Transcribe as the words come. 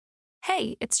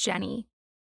Hey, it's Jenny.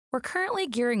 We're currently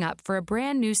gearing up for a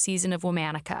brand new season of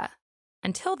Womanica.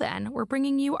 Until then, we're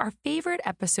bringing you our favorite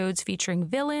episodes featuring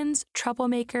villains,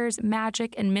 troublemakers,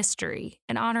 magic, and mystery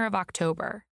in honor of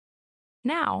October.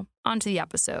 Now, on to the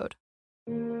episode.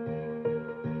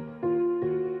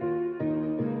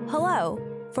 Hello.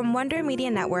 From Wonder Media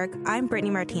Network, I'm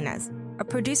Brittany Martinez, a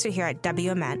producer here at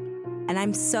WMN, and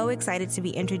I'm so excited to be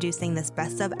introducing this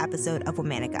best-of episode of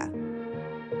Womanica.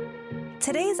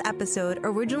 Today's episode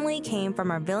originally came from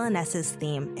our Villainesses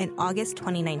theme in August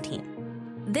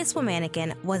 2019. This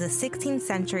Womanican was a 16th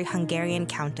century Hungarian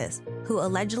countess who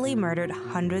allegedly murdered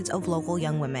hundreds of local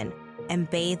young women and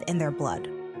bathed in their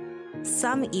blood.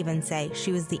 Some even say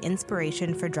she was the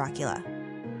inspiration for Dracula.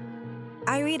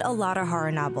 I read a lot of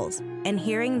horror novels, and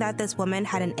hearing that this woman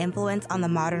had an influence on the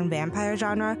modern vampire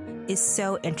genre is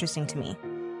so interesting to me.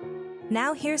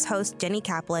 Now here's host Jenny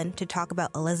Kaplan to talk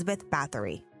about Elizabeth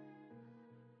Bathory.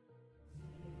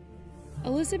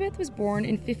 Elizabeth was born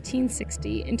in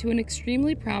 1560 into an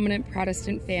extremely prominent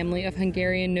Protestant family of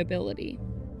Hungarian nobility.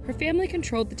 Her family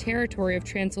controlled the territory of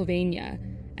Transylvania,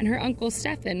 and her uncle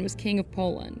Stefan was king of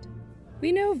Poland.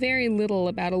 We know very little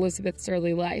about Elizabeth's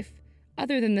early life,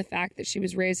 other than the fact that she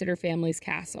was raised at her family's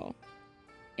castle.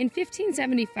 In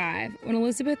 1575, when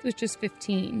Elizabeth was just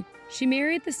 15, she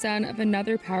married the son of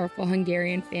another powerful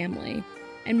Hungarian family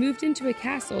and moved into a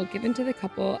castle given to the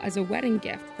couple as a wedding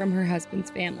gift from her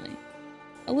husband's family.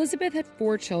 Elizabeth had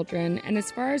 4 children, and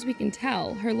as far as we can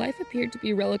tell, her life appeared to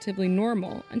be relatively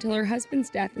normal until her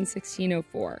husband's death in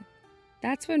 1604.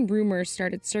 That's when rumors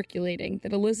started circulating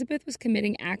that Elizabeth was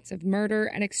committing acts of murder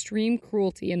and extreme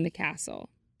cruelty in the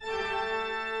castle.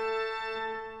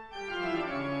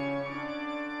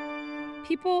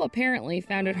 People apparently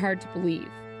found it hard to believe.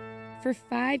 For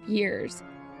 5 years,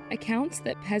 accounts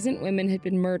that peasant women had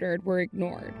been murdered were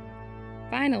ignored.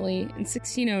 Finally, in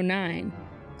 1609,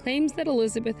 claims that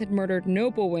Elizabeth had murdered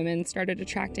noble women started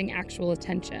attracting actual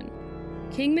attention.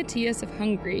 King Matthias of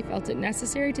Hungary felt it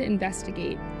necessary to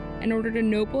investigate and ordered a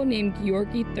noble named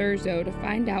Georgi Thurzo to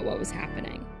find out what was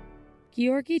happening.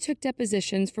 Georgi took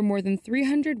depositions from more than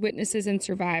 300 witnesses and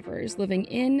survivors living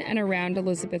in and around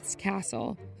Elizabeth's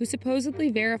castle, who supposedly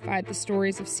verified the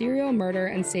stories of serial murder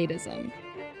and sadism.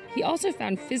 He also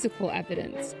found physical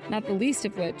evidence, not the least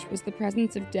of which was the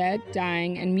presence of dead,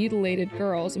 dying, and mutilated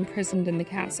girls imprisoned in the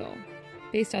castle.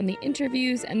 Based on the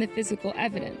interviews and the physical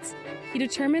evidence, he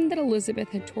determined that Elizabeth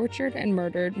had tortured and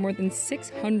murdered more than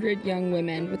 600 young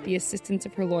women with the assistance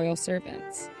of her loyal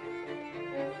servants.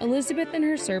 Elizabeth and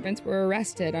her servants were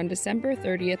arrested on December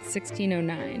 30th,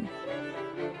 1609.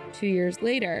 2 years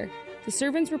later, the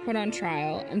servants were put on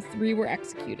trial and 3 were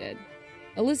executed.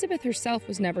 Elizabeth herself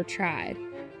was never tried,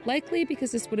 likely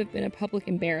because this would have been a public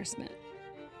embarrassment.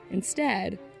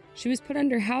 Instead, she was put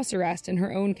under house arrest in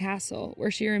her own castle,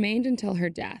 where she remained until her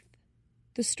death.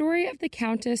 The story of the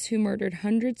countess who murdered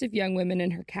hundreds of young women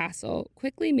in her castle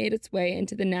quickly made its way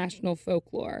into the national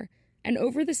folklore, and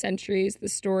over the centuries, the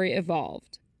story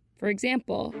evolved. For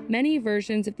example, many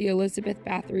versions of the Elizabeth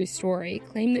Bathory story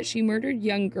claim that she murdered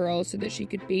young girls so that she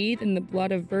could bathe in the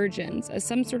blood of virgins as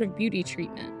some sort of beauty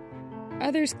treatment.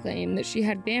 Others claim that she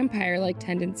had vampire-like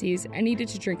tendencies and needed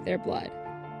to drink their blood.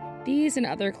 These and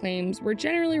other claims were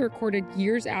generally recorded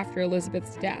years after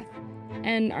Elizabeth's death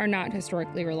and are not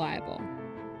historically reliable.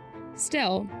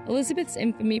 Still, Elizabeth's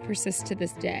infamy persists to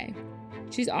this day.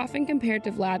 She's often compared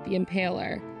to Vlad the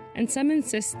Impaler, and some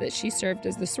insist that she served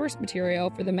as the source material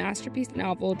for the masterpiece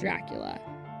novel Dracula.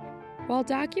 While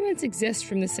documents exist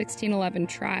from the 1611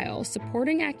 trial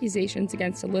supporting accusations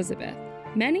against Elizabeth,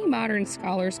 many modern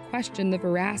scholars question the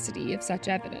veracity of such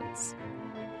evidence.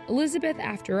 Elizabeth,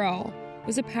 after all,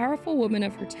 was a powerful woman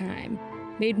of her time,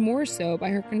 made more so by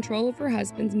her control of her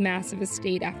husband's massive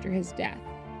estate after his death.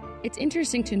 It's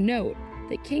interesting to note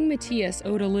that King Matthias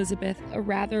owed Elizabeth a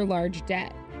rather large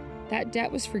debt. That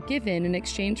debt was forgiven in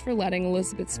exchange for letting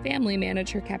Elizabeth's family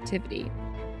manage her captivity.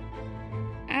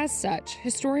 As such,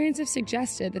 historians have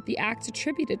suggested that the acts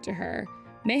attributed to her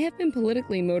may have been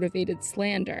politically motivated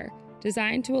slander,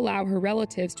 designed to allow her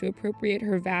relatives to appropriate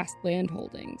her vast land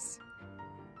holdings.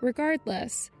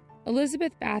 Regardless,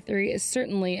 Elizabeth Bathory is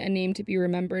certainly a name to be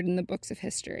remembered in the books of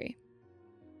history.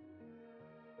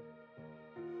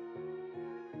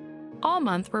 All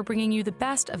month, we're bringing you the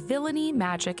best of villainy,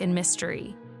 magic, and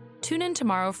mystery. Tune in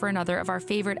tomorrow for another of our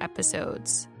favorite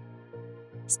episodes.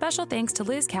 Special thanks to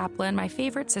Liz Kaplan, my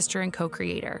favorite sister and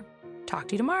co-creator. Talk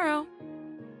to you tomorrow.